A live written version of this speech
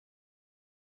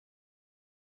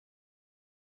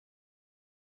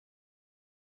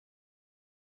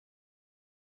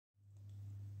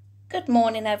Good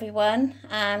morning everyone,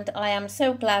 and I am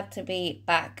so glad to be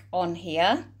back on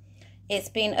here. It's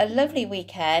been a lovely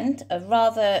weekend, a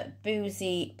rather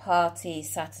boozy party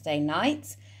Saturday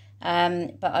night,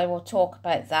 but I will talk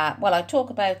about that. Well, I'll talk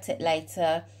about it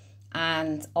later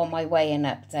and on my weigh-in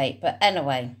update. But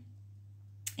anyway,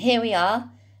 here we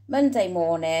are, Monday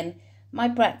morning. My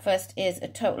breakfast is a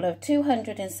total of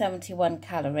 271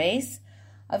 calories.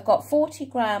 I've got 40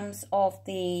 grams of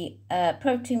the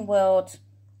Protein World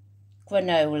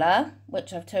granola,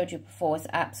 which I've told you before is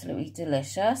absolutely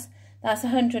delicious. That's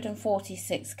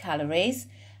 146 calories.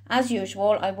 As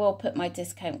usual, I will put my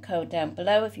discount code down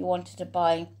below if you wanted to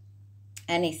buy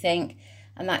anything,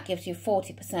 and that gives you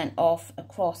 40% off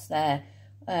across their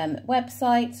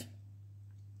website.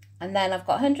 And then I've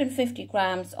got 150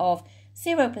 grams of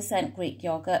 0% Greek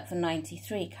yogurt for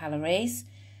 93 calories,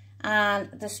 and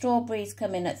the strawberries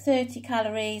come in at 30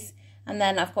 calories. And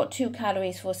then I've got 2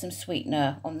 calories for some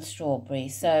sweetener on the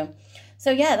strawberries. So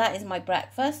yeah, that is my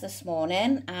breakfast this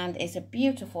morning, and it's a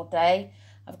beautiful day.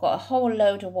 I've got a whole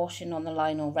load of washing on the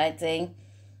line already,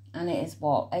 and it is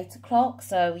what, 8 o'clock?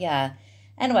 So yeah.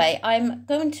 Anyway, I'm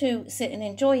going to sit and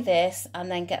enjoy this and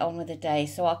then get on with the day.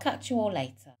 So I'll catch you all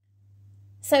later.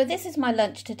 So this is my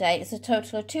lunch today. It's a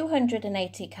total of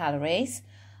 280 calories.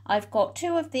 I've got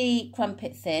 2 of the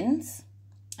crumpet thins.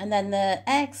 And then the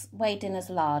eggs weighed in as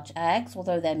large eggs,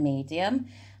 although they're medium,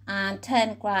 and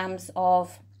 10 grams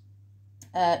of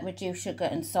reduced sugar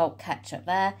and salt ketchup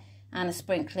there, and a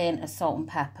sprinkling of salt and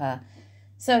pepper.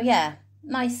 So yeah,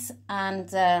 nice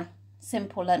and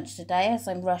simple lunch today as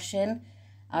I'm rushing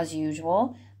as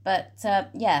usual. But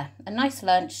yeah, a nice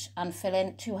lunch and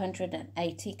filling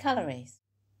 280 calories.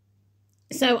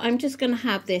 So I'm just going to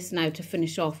have this now to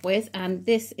finish off with, and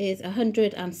this is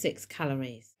 106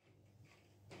 calories.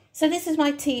 So this is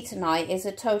my tea tonight, is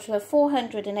a total of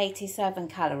 487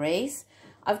 calories.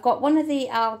 I've got one of the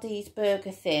Aldi's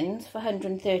burger thins for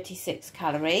 136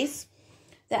 calories.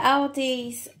 The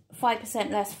Aldi's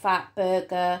 5% less fat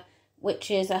burger,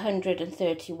 which is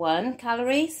 131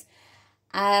 calories.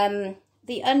 The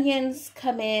onions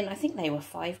come in, I think they were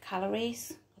 5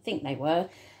 calories. I think they were.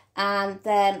 And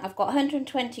then I've got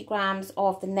 120 grams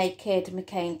of the Naked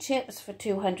McCain chips for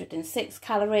 206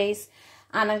 calories.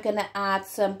 And I'm going to add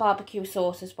some barbecue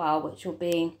sauce as well, which will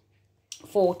be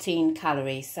 14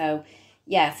 calories. So,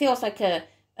 yeah, it feels like a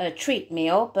treat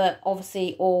meal, but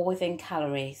obviously all within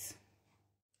calories.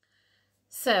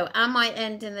 So, am I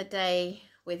ending the day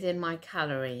within my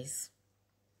calories?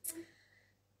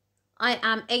 I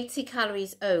am 80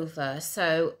 calories over,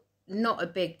 so not a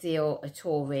big deal at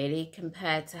all, really,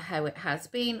 compared to how it has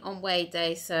been on weigh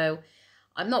day. So,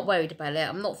 I'm not worried about it.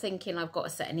 I'm not thinking I've got to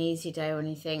set an easy day or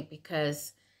anything,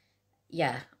 because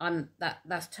yeah,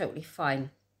 that's totally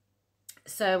fine.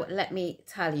 So let me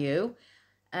tell you.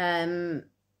 So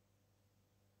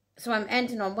I'm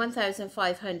ending on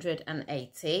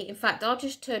 1,580. In fact, I'll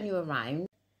just turn you around.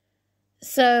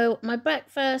 So my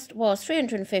breakfast was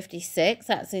 356.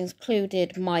 That's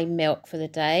included my milk for the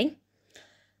day.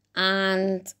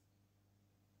 And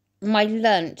my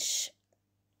lunch,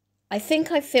 I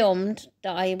think I filmed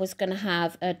that I was going to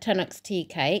have a Tunnocks tea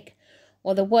cake.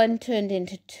 Well, the one turned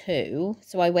into 2,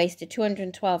 so I wasted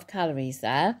 212 calories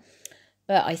there.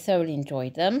 But I thoroughly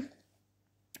enjoyed them.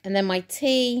 And then my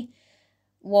tea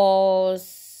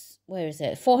was, where is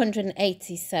it?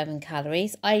 487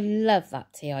 calories. I love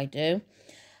that tea, I do.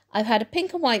 I've had a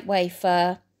pink and white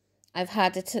wafer. I've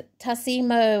had a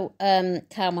Tassimo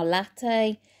caramel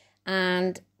latte.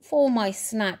 And for my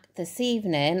snack this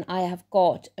evening, I have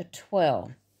got a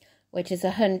twirl, which is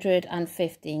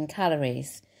 115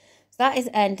 calories. So that is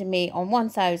ending me on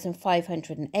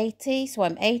 1,580, so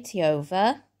I'm 80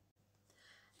 over.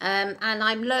 And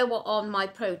I'm lower on my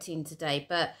protein today,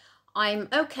 but I'm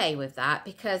okay with that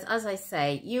because, as I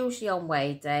say, usually on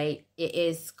weigh day, it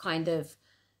is kind of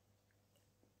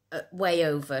way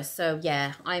over. So,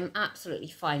 yeah, I'm absolutely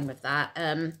fine with that.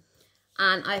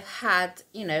 And I've had,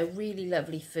 you know, really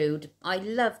lovely food. I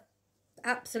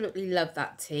absolutely love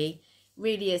that tea.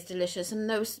 Really is delicious. And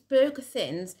those burger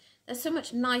thins, they're so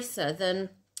much nicer than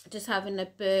just having a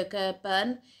burger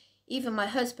bun. Even my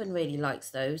husband really likes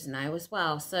those now as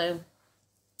well. So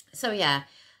yeah.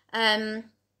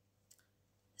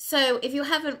 So if you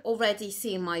haven't already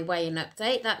seen my weigh-in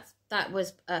update, that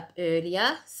was up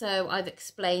earlier. So I've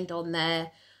explained on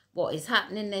there what is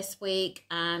happening this week,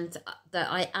 and that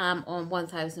I am on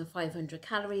 1,500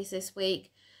 calories this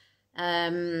week.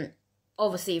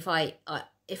 Obviously, if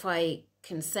I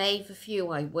can save a few,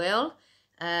 I will.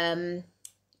 You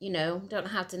know, don't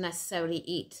have to necessarily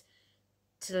eat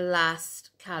to the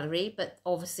last calorie, but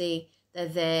obviously they're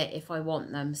there if I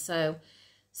want them. So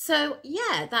So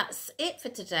yeah, that's it for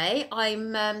today.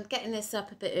 I'm getting this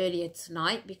up a bit earlier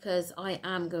tonight because I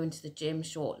am going to the gym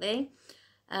shortly.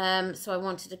 So I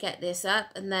wanted to get this up,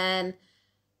 and then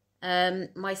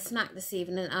my snack this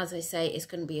evening, as I say, is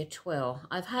going to be a twill.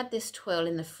 I've had this twill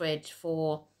in the fridge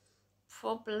for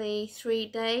probably 3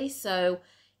 days, so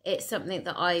it's something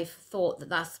that I've thought that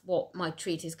that's what my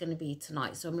treat is going to be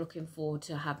tonight. So I'm looking forward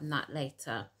to having that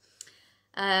later.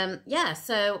 Yeah,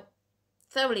 so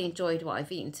thoroughly enjoyed what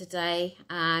I've eaten today,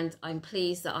 and I'm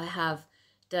pleased that I have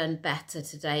done better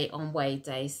today on weigh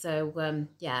day. So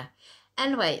yeah,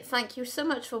 anyway, thank you so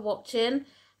much for watching,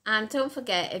 and don't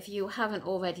forget, if you haven't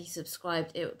already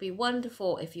subscribed, it would be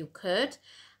wonderful if you could,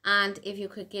 and if you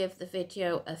could give the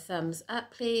video a thumbs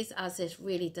up please, as this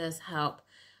really does help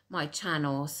my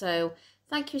channel. So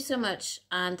thank you so much,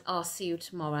 and I'll see you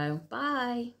tomorrow.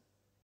 Bye.